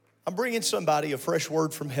I'm bringing somebody a fresh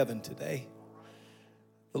word from heaven today.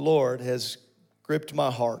 The Lord has gripped my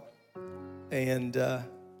heart, and I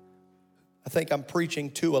think I'm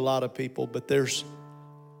preaching to a lot of people, but there's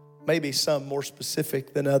maybe some more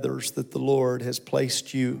specific than others that the Lord has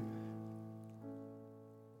placed you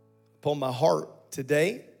upon my heart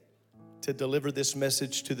today to deliver this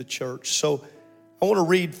message to the church. So I want to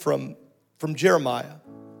read from Jeremiah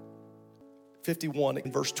 51 in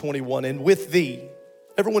verse 21. And with thee,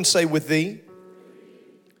 everyone say with thee.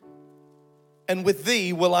 And with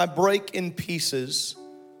thee will I break in pieces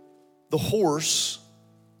the horse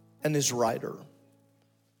and his rider.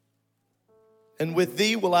 And with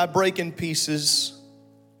thee will I break in pieces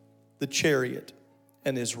the chariot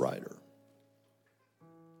and his rider.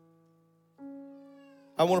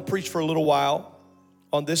 I want to preach for a little while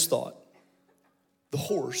on this thought. The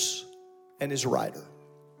horse and his rider.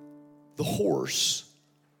 The horse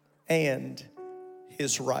and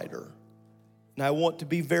his rider. And I want to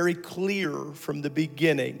be very clear from the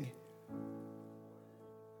beginning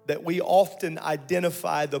that we often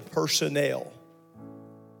identify the personnel.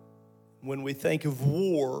 When we think of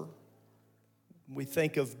war, when we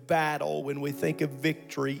think of battle, when we think of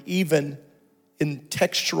victory, even in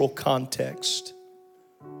textual context,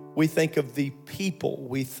 we think of the people,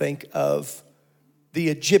 we think of the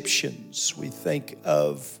Egyptians, we think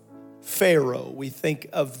of Pharaoh, we think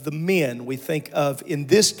of the men, we think of, in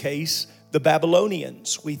this case, the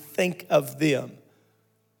Babylonians. We think of them.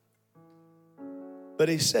 But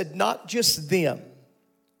he said, not just them,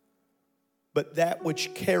 but that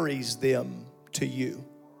which carries them to you.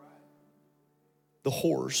 The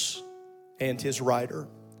horse and his rider.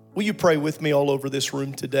 Will you pray with me all over this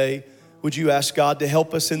room today? Would you ask God to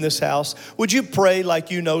help us in this house? Would you pray like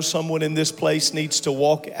you know someone in this place needs to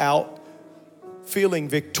walk out feeling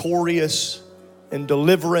victorious in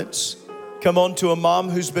deliverance? Come on, to a mom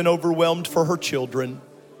who's been overwhelmed for her children,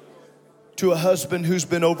 to a husband who's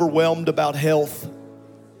been overwhelmed about health,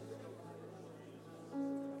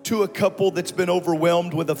 to a couple that's been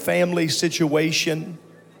overwhelmed with a family situation.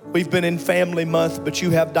 We've been in family month, but you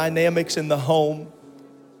have dynamics in the home.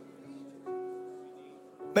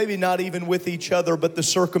 Maybe not even with each other, but the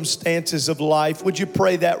circumstances of life. Would you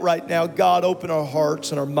pray that right now? God, open our hearts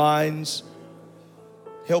and our minds.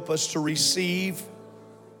 Help us to receive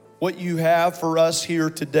what you have for us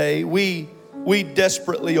here today. We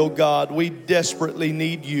desperately, oh God, we desperately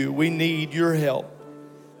need you. We need your help.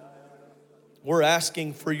 We're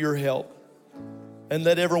asking for your help. And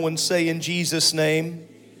let everyone say in Jesus' name,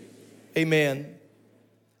 amen.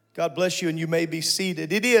 God bless you, and you may be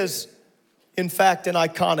seated. It is, in fact, an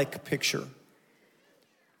iconic picture.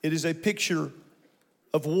 It is a picture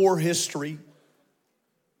of war history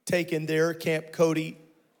taken there at Camp Cody,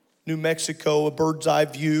 New Mexico, a bird's eye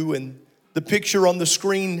view. And the picture on the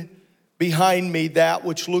screen behind me, that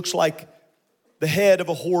which looks like the head of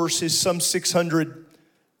a horse, is some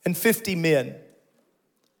 650 men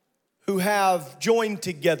who have joined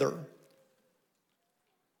together,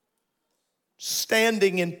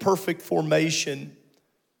 standing in perfect formation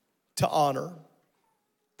to honor.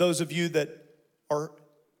 Those of you that are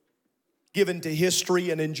given to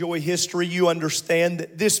history and enjoy history, you understand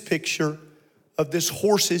that this picture of this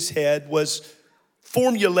horse's head was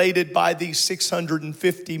formulated by these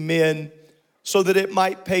 650 men so that it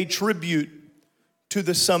might pay tribute to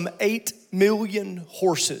the some 8 million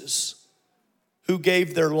horses who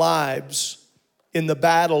gave their lives in the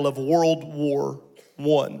battle of World War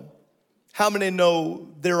I. How many know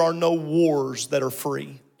there are no wars that are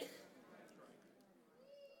free?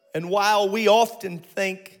 And while we often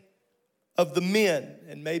think of the men,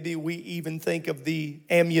 and maybe we even think of the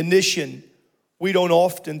ammunition, we don't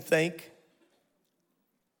often think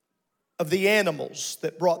of the animals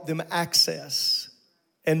that brought them access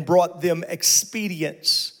and brought them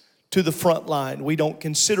expedience to the front line. We don't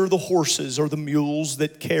consider the horses or the mules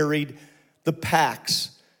that carried the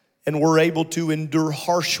packs and were able to endure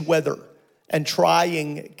harsh weather and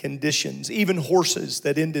trying conditions. Even horses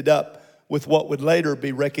that ended up with what would later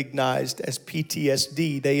be recognized as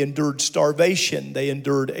PTSD. They endured starvation, they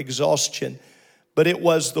endured exhaustion. But it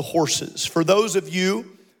was the horses. For those of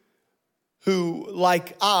you who,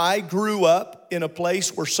 like I, grew up in a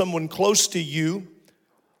place where someone close to you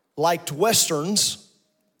liked Westerns,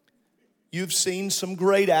 you've seen some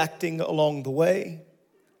great acting along the way.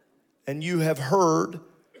 And you have heard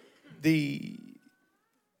the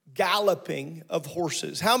galloping of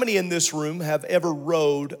horses. How many in this room have ever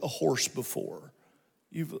rode a horse before?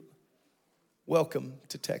 Welcome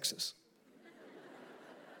to Texas.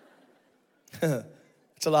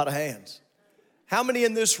 It's a lot of hands. How many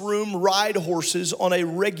in this room ride horses on a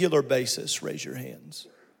regular basis? Raise your hands.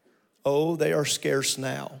 Oh, they are scarce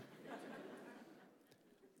now.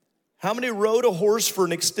 How many rode a horse for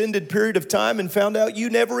an extended period of time and found out you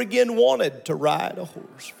never again wanted to ride a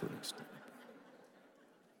horse for an extended period?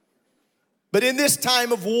 But in this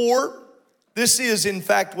time of war, this is in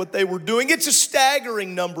fact what they were doing. It's a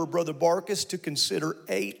staggering number, Brother Barkus, to consider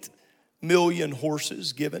 8 million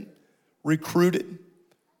horses given, recruited,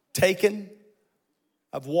 taken.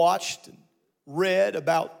 I've watched and read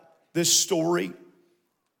about this story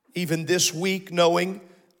even this week, knowing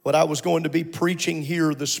what I was going to be preaching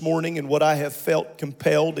here this morning and what I have felt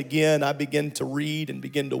compelled. Again, I began to read and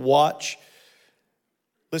begin to watch,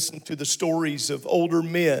 listen to the stories of older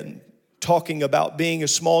men talking about being a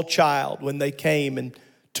small child when they came and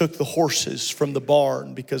took the horses from the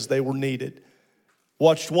barn because they were needed.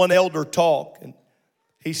 Watched one elder talk, and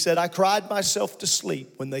he said, I cried myself to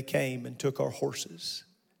sleep when they came and took our horses.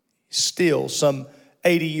 Still, some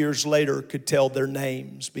 80 years later, could tell their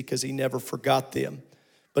names because he never forgot them.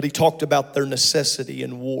 But he talked about their necessity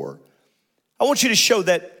in war. I want you to show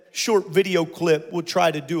that short video clip. We'll try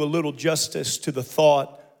to do a little justice to the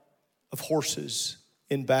thought of horses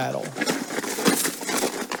in battle.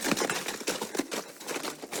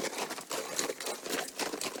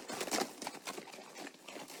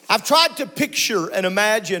 I've tried to picture and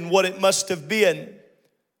imagine what it must have been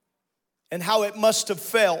and how it must have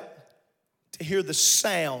felt to hear the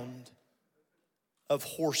sound of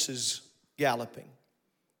horses galloping.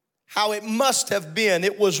 How it must have been.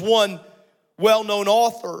 It was one well-known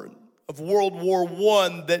author of World War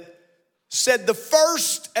I that said the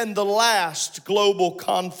first and the last global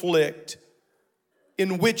conflict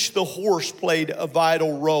in which the horse played a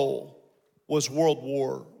vital role was World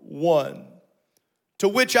War I. To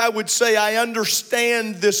which I would say I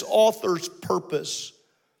understand this author's purpose,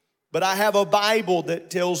 but I have a Bible that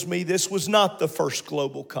tells me this was not the first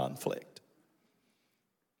global conflict.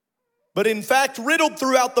 But in fact, riddled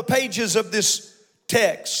throughout the pages of this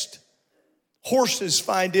text, horses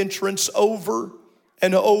find entrance over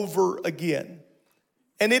and over again.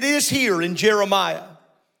 And it is here in Jeremiah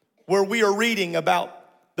where we are reading about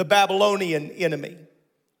the Babylonian enemy.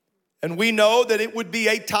 And we know that it would be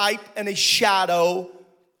a type and a shadow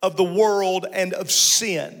of the world and of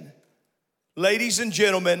sin. Ladies and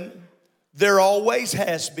gentlemen, there always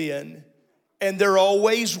has been and there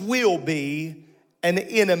always will be an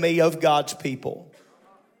enemy of God's people.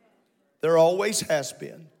 There always has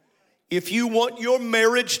been. If you want your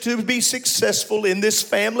marriage to be successful in this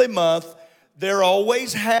family month, there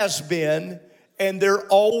always has been and there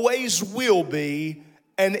always will be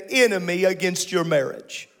an enemy against your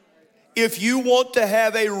marriage. If you want to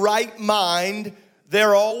have a right mind,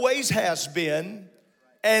 there always has been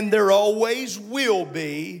and there always will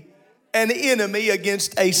be an enemy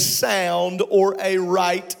against a sound or a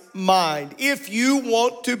right mind. If you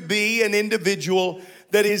want to be an individual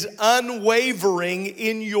that is unwavering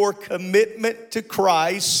in your commitment to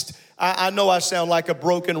Christ, I know I sound like a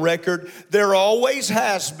broken record. There always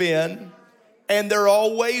has been and there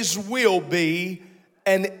always will be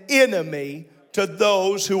an enemy to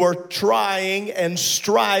those who are trying and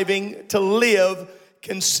striving to live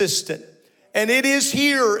consistent. And it is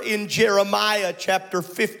here in Jeremiah chapter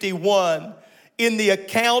 51, in the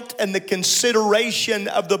account and the consideration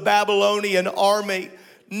of the Babylonian army,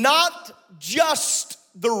 not just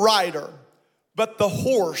the rider, but the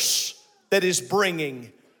horse that is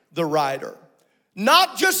bringing the rider.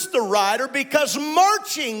 Not just the rider, because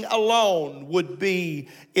marching alone would be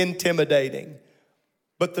intimidating,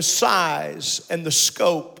 but the size and the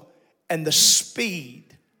scope and the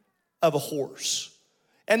speed of a horse.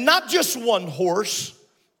 And not just one horse,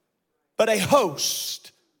 but a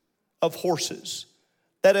host of horses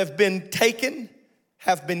that have been taken,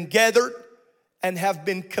 have been gathered, and have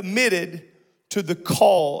been committed to the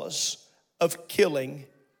cause of killing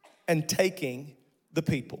and taking the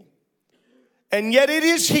people. And yet it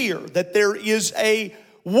is here that there is a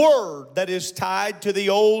word that is tied to the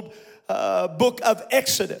old book of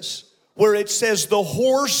Exodus, where it says the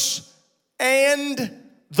horse and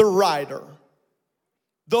the rider.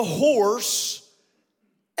 The horse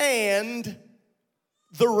and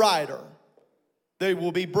the rider, they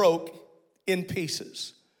will be broke in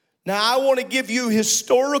pieces. Now, I want to give you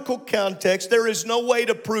historical context. There is no way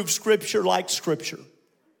to prove Scripture like Scripture.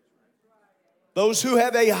 Those who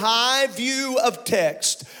have a high view of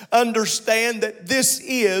text understand that this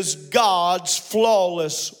is God's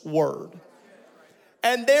flawless word.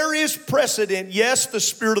 And there is precedent, yes, the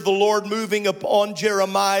Spirit of the Lord moving upon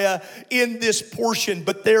Jeremiah in this portion,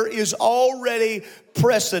 but there is already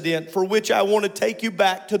precedent for which I want to take you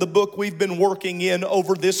back to the book we've been working in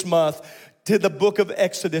over this month, to the book of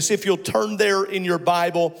Exodus. If you'll turn there in your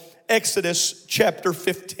Bible, Exodus chapter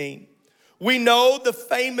 15. We know the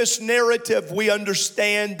famous narrative. We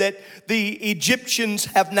understand that the Egyptians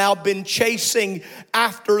have now been chasing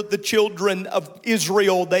after the children of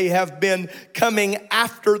Israel. They have been coming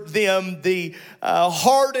after them. The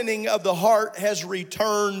hardening of the heart has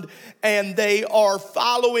returned, and they are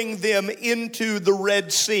following them into the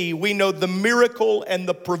Red Sea. We know the miracle and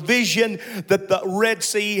the provision that the Red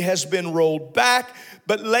Sea has been rolled back.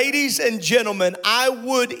 But ladies and gentlemen, I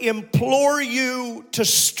would implore you to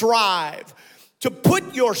strive to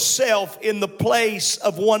put yourself in the place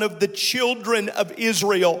of one of the children of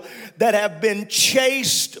Israel that have been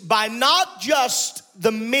chased by not just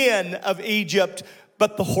the men of Egypt,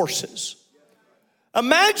 but the horses.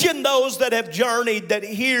 Imagine those that have journeyed that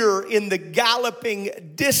hear in the galloping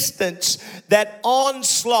distance that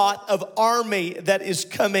onslaught of army that is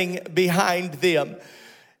coming behind them.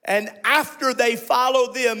 And after they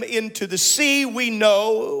follow them into the sea, we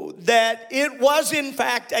know that it was in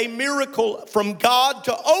fact a miracle from God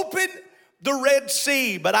to open the Red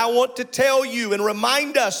Sea. But I want to tell you and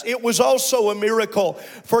remind us, it was also a miracle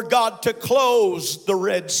for God to close the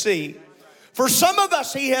Red Sea. For some of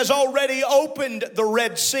us, He has already opened the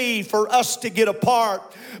Red Sea for us to get apart.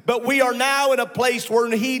 But we are now in a place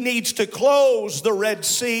where He needs to close the Red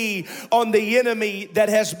Sea on the enemy that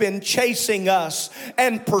has been chasing us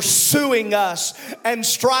and pursuing us and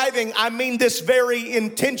striving, I mean this very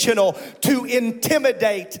intentional, to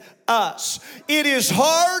intimidate us. It is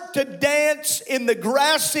hard to dance in the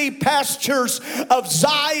grassy pastures of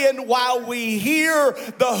Zion while we hear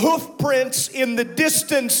the hoof prints in the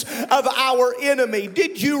distance of our enemy.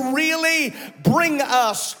 Did you really bring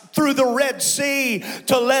us through the Red Sea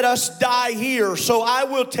to let us die here? So I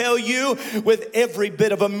will tell you, with every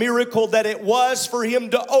bit of a miracle that it was for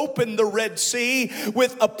Him to open the Red Sea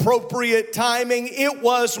with appropriate timing, it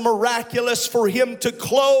was miraculous for Him to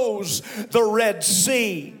close the Red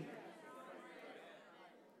Sea.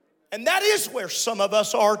 And that is where some of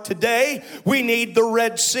us are today. We need the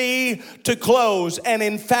Red Sea to close. And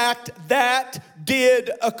in fact, that did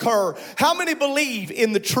occur. How many believe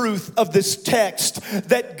in the truth of this text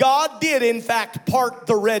that God did in fact part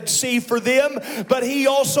the Red Sea for them, but He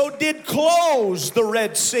also did close the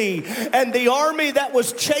Red Sea? And the army that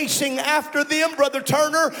was chasing after them, Brother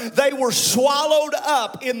Turner, they were swallowed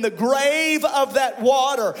up in the grave of that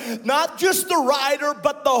water. Not just the rider,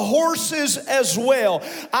 but the horses as well.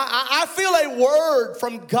 I feel a word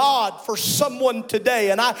from God for someone today,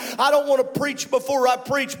 and I don't want to preach before I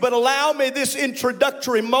preach, but allow me this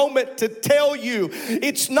introductory moment to tell you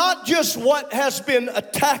it's not just what has been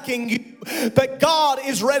attacking you, but God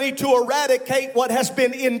is ready to eradicate what has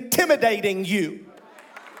been intimidating you.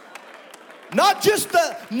 Not just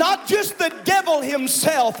the devil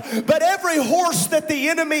himself, but every horse that the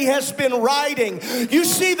enemy has been riding. You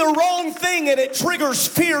see the wrong thing and it triggers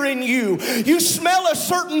fear in you. You smell a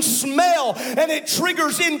certain smell and it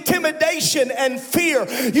triggers intimidation and fear.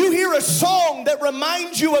 You hear a song that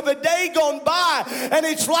reminds you of a day gone by, and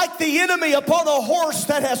it's like the enemy upon a horse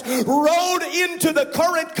that has rode into the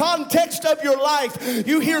current context of your life.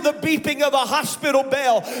 You hear the beeping of a hospital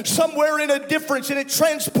bell somewhere in a difference, and it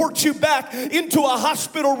transports you back into a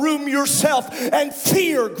hospital room yourself, and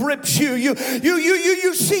fear grips you.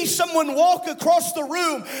 You see someone walk across the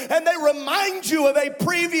room and they remind you of a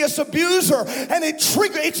previous abuser, and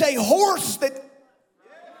it's a horse that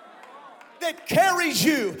carries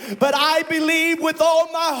you. But I believe with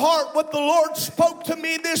all my heart what the Lord spoke to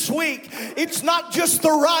me this week. It's not just the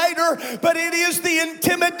rider, but it is the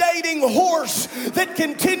intimidating horse that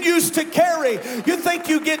continues to carry. You think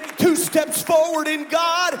you get 2 steps forward in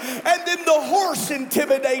God, and then the horse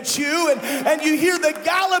intimidates you, and you hear the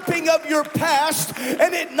galloping of your past,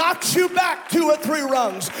 and it knocks you back 2 or 3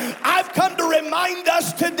 rungs. I've come to remind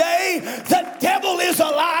us today the devil is a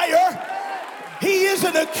liar. He is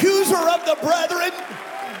an accuser of the brethren.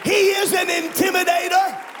 He is an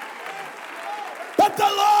intimidator. But the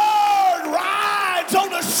Lord rides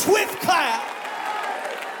on a swift cloud,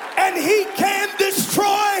 and He can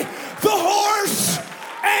destroy the horse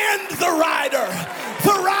and the rider.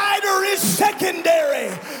 The rider is secondary,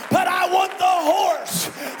 but I want the horse.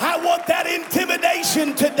 I want that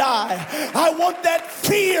intimidation to die. I want that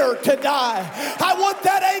fear to die. I want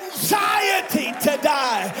that anxiety to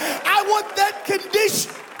die. I want that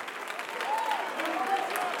condition.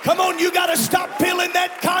 Come on, you got to stop feeling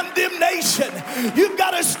that condemnation. You've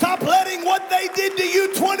got to stop letting what they did to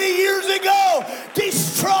you 20 years ago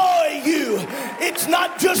destroy you. It's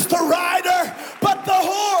not just the rider, but the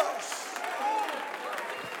horse.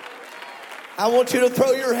 I want you to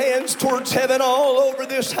throw your hands towards heaven all over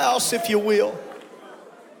this house, if you will.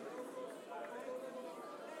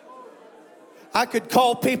 I could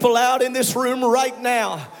call people out in this room right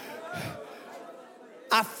now.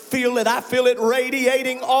 I feel it. I feel it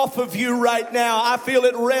radiating off of you right now. I feel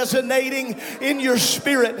it resonating in your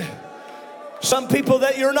spirit. Some people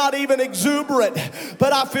that you're not even exuberant,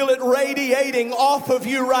 but I feel it radiating off of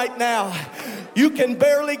you right now. You can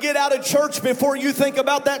barely get out of church before you think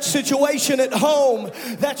about that situation at home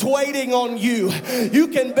that's waiting on you. You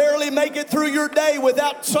can barely make it through your day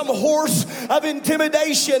without some horse of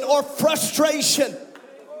intimidation or frustration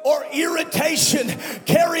or irritation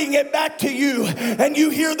carrying it back to you, and you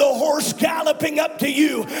hear the horse galloping up to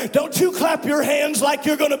you. Don't you clap your hands like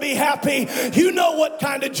you're going to be happy. You know what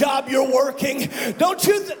kind of job you're working. Don't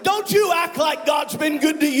you act like God's been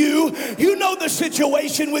good to you. You know the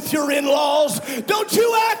situation with your in-laws. Don't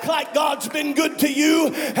you act like God's been good to you.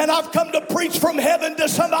 And I've come to preach from heaven to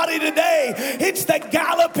somebody today. It's the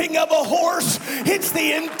galloping of a horse. It's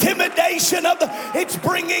the intimidation of it's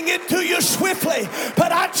bringing it to you swiftly.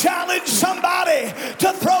 But I challenge somebody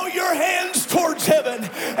to throw your hands towards heaven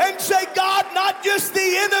and say, God, not just the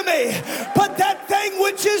enemy, but that thing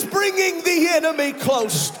which is bringing the enemy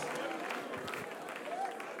close.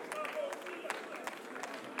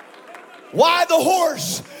 Why the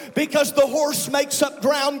horse? Because the horse makes up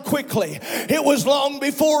ground quickly. It was long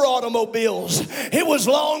before automobiles. It was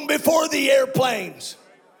long before the airplanes.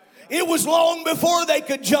 It was long before they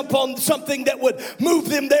could jump on something that would move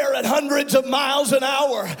them there at hundreds of miles an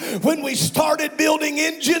hour. When we started building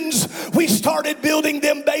engines, we started building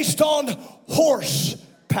them based on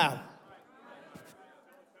horsepower.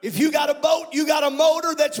 If you got a boat, you got a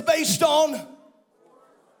motor that's based on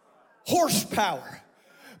horsepower.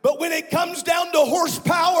 But when it comes down to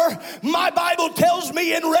horsepower, my Bible tells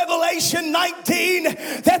me in Revelation 19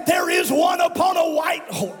 that there is one upon a white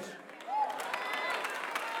horse.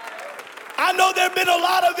 I know there have been a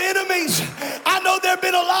lot of enemies. I know there have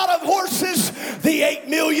been a lot of horses. The 8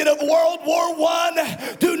 million of World War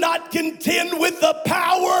I do not contend with the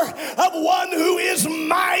power of one who is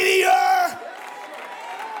mightier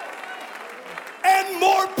and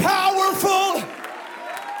more powerful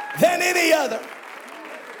than any other.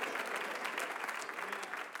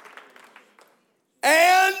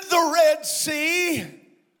 And the Red Sea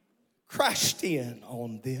crashed in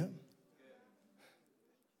on them.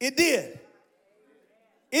 It did.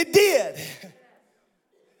 It did.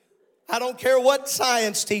 I don't care what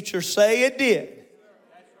science teachers say, it did.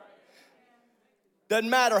 Doesn't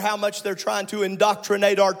matter how much they're trying to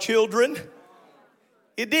indoctrinate our children.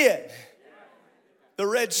 It did. The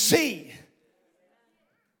Red Sea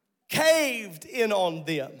caved in on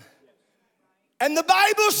them. And the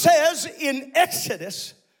Bible says in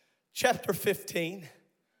Exodus chapter 15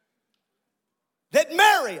 that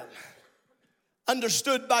Miriam,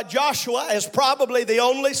 understood by Joshua as probably the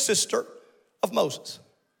only sister of Moses,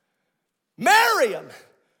 Miriam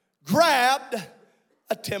grabbed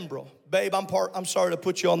a timbrel. Babe, I'm sorry to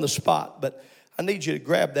put you on the spot, but I need you to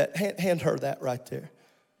grab that. Hand her that right there.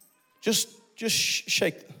 Just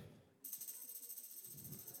shake.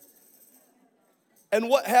 And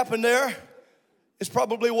what happened there is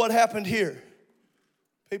probably what happened here.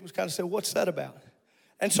 People kind of say, what's that about?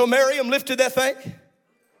 And so Miriam lifted that thing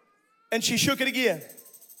and she shook it again.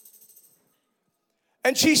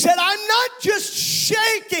 And she said, I'm not just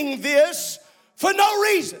shaking this for no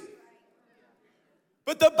reason.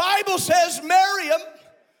 But the Bible says Miriam,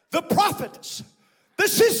 the prophetess, the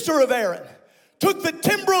sister of Aaron, took the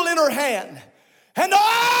timbrel in her hand. And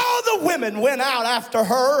all the women went out after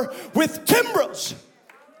her with timbrels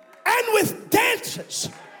and with dances.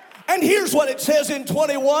 And here's what it says in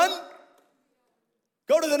 21.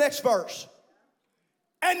 Go to the next verse.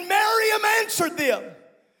 And Miriam answered them,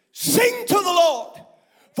 sing to the Lord,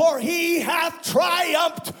 for he hath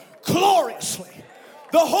triumphed gloriously.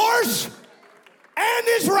 The horse and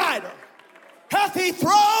his rider hath he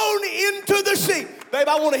thrown into the sea. Babe,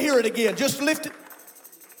 I want to hear it again. Just lift it.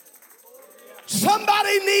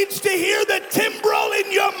 Somebody needs to hear the timbrel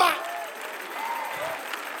in your mind.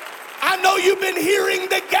 I know you've been hearing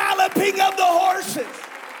the galloping of the horses,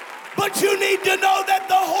 but you need to know that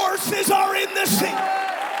the horses are in the sea.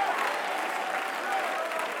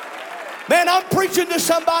 Man, I'm preaching to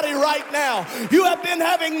somebody right now. You have been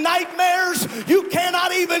having nightmares. You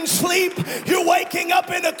cannot even sleep. You're waking up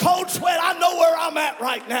in a cold sweat. I know where I'm at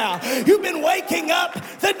right now. You've been waking up.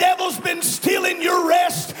 The devil's been stealing your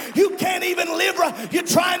rest. You can't even live right. You're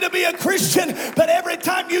trying to be a Christian, but every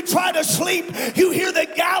time you try to sleep, you hear the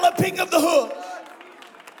galloping of the hooves.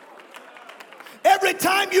 Every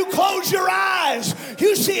time you close your eyes,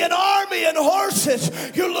 you see an army and horses.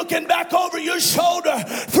 You're looking back over your shoulder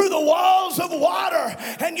through the walls of water,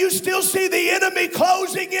 and you still see the enemy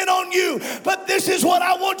closing in on you. But this is what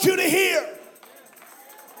I want you to hear.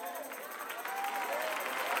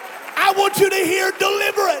 I want you to hear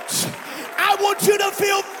deliverance. I want you to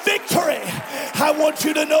feel victory. I want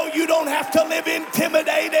you to know you don't have to live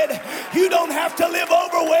intimidated. You don't have to live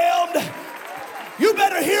overwhelmed. You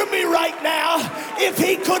better hear me right now. If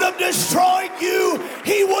he could have destroyed you,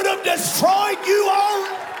 he would have destroyed you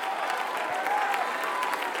already.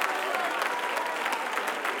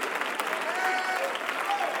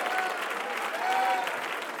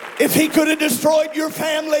 If he could have destroyed your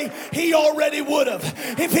family, he already would have.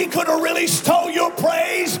 If he could have really stole your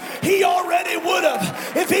praise, he already would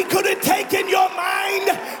have. If he could have taken your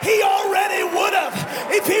mind, he already would have.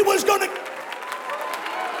 If he was going to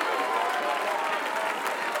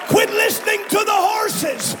quit listening to the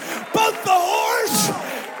horses, both the horse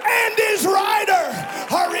and his rider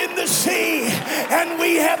are in the sea, and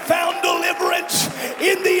we have found deliverance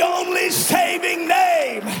in the only saving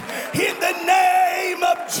name, in the name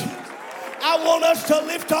of Jesus. I want us to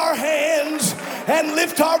lift our hands and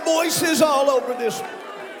lift our voices all over this.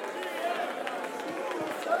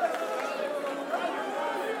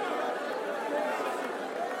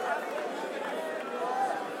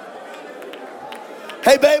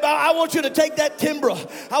 Hey, babe, I want you to take that timbrel.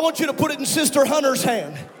 I want you to put it in Sister Hunter's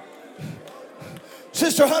hand.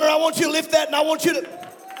 Sister Hunter, I want you to lift that, and I want you to...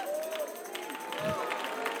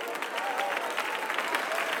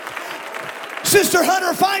 Sister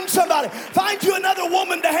Hunter, find somebody. Find you another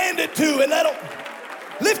woman to hand it to, and let them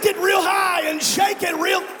lift it real high and shake it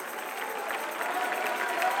real...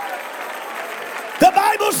 The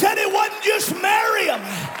Bible said it wasn't just Miriam,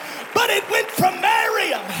 but it went from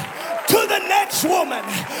Miriam to the next woman,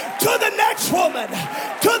 to the next woman,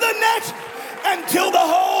 to the next, until the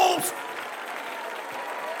whole...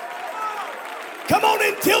 Come on,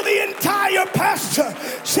 until the entire pasture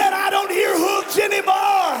said, I don't hear hooves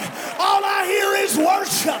anymore. All I hear is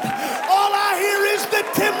worship. All I hear is the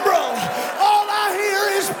timbrel. All I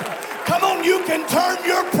hear is... Come on, you can turn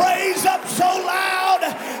your praise up so loud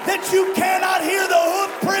that you cannot hear the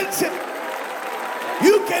hoof prints.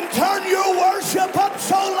 You can turn your worship up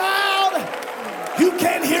so loud you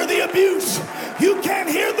can't hear the abuse. You can't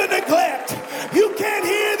hear the neglect. You can't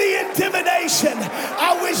hear the intimidation.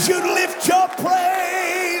 I wish you'd lift your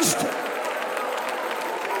praise.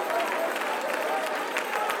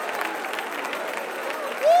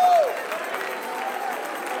 Woo.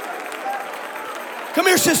 Come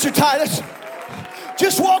here, Sister Titus.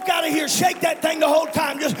 Just walk out of here. Shake that thing the whole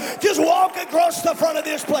time. Just walk across the front of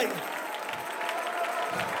this plate.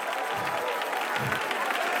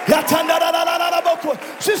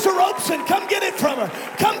 Sister Robeson, come get it from her.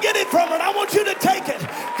 Come get it from her, and I want you to take it.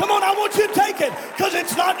 Come on, I want you to take it, because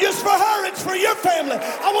it's not just for her, it's for your family.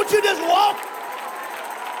 I want you to just walk.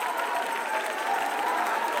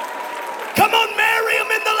 Come on, Miriam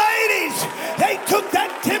and the ladies. They took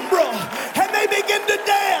that timbrel, and they began to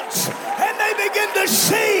dance, and they began to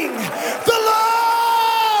sing. The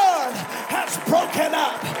Lord has broken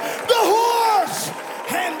up the horse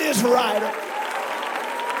and his rider.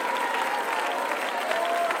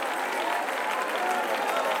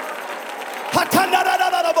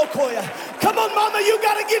 Come on, mama, you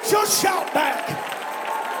got to get your shout back.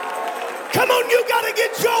 Come on, you got to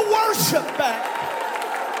get your worship back.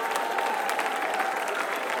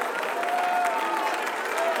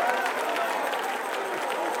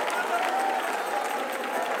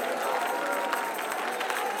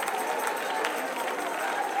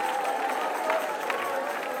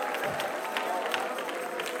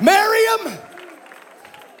 Miriam.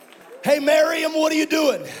 Hey, Miriam, what are you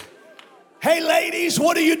doing? Hey, ladies,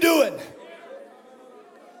 what are you doing?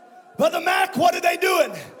 Brother Mac, what are they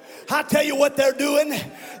doing? I tell you what they're doing.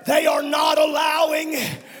 They are not allowing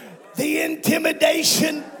the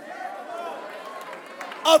intimidation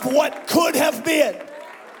of what could have been.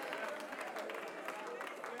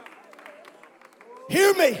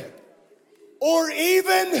 Hear me. Or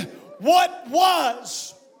even what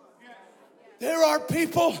was. There are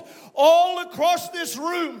people all across this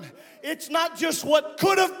room. It's not just what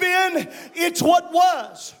could have been, it's what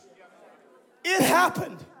was. It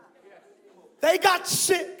happened. They got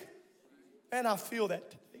sick. And I feel that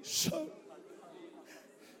today. So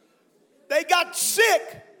they got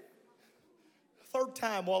sick. Third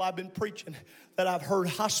time while I've been preaching that I've heard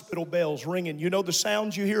hospital bells ringing. You know the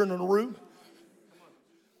sounds you hear in a room?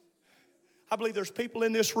 I believe there's people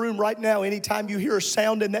in this room right now, anytime you hear a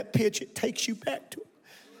sound in that pitch, it takes you back to it.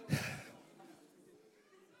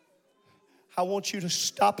 I want you to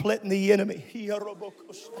stop letting the enemy.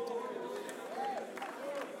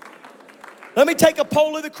 Let me take a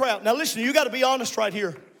poll of the crowd. Now listen, you got to be honest right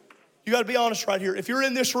here. You got to be honest right here. If you're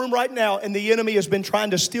in this room right now and the enemy has been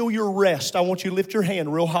trying to steal your rest, I want you to lift your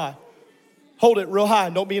hand real high. Hold it real high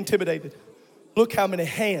and don't be intimidated. Look how many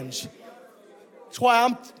hands. That's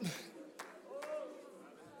why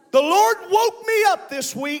the Lord woke me up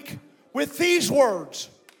this week with these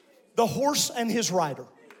words: the horse and his rider.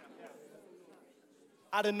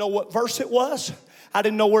 I didn't know what verse it was. I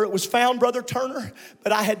didn't know where it was found, Brother Turner,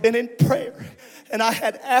 but I had been in prayer and I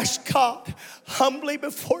had asked God humbly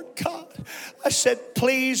before God. I said,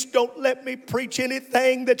 please don't let me preach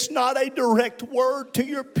anything that's not a direct word to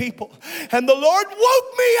your people. And the Lord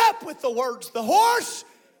woke me up with the words, the horse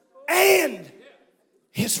and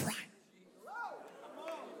his rider.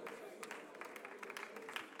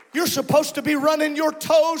 You're supposed to be running your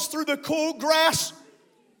toes through the cool grass.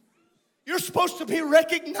 You're supposed to be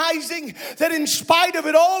recognizing that in spite of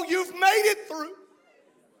it all, you've made it through.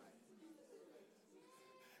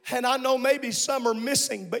 And I know maybe some are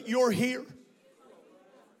missing, but you're here.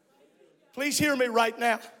 Please hear me right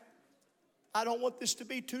now. I don't want this to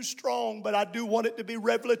be too strong, but I do want it to be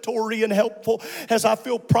revelatory and helpful as I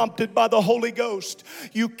feel prompted by the Holy Ghost.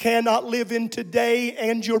 You cannot live in today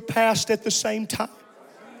and your past at the same time.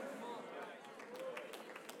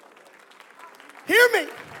 Hear me.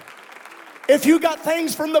 If you got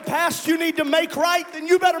things from the past you need to make right, then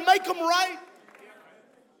you better make them right.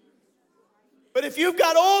 But if you've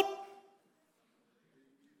got old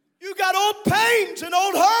pains and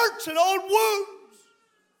old hurts and old wounds,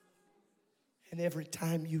 and every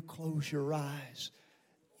time you close your eyes,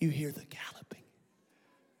 you hear the galloping.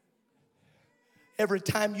 Every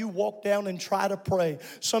time you walk down and try to pray,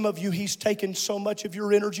 some of you, he's taken so much of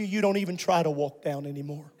your energy, you don't even try to walk down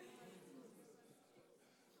anymore.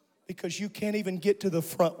 Because you can't even get to the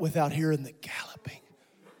front without hearing the galloping.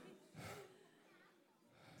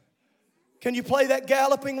 Can you play that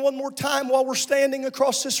galloping one more time while we're standing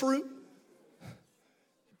across this room?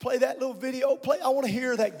 Play that little video. I want to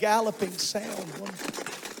hear that galloping sound.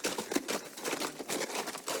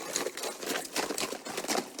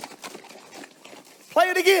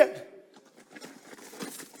 Play it again.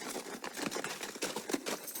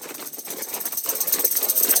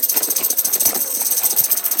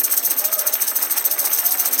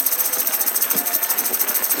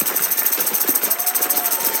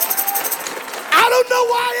 I don't know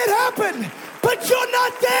why it happened, but you're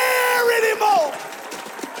not there anymore.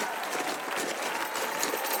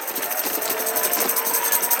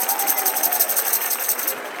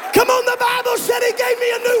 Come on, the Bible said he gave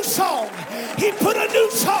me a new song. He put a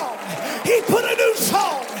new song. He put a new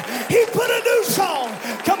song. He put a new song.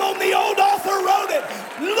 Come on, the old author wrote it.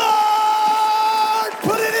 Lord,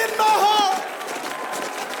 put it in my heart.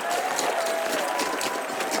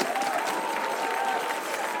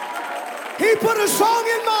 He put a song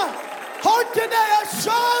in my heart today, a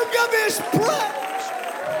song of his praise.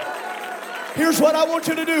 Here's what I want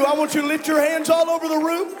you to do. I want you to lift your hands all over the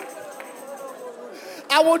room.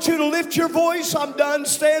 I want you to lift your voice. I'm done.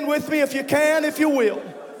 Stand with me if you can, if you will.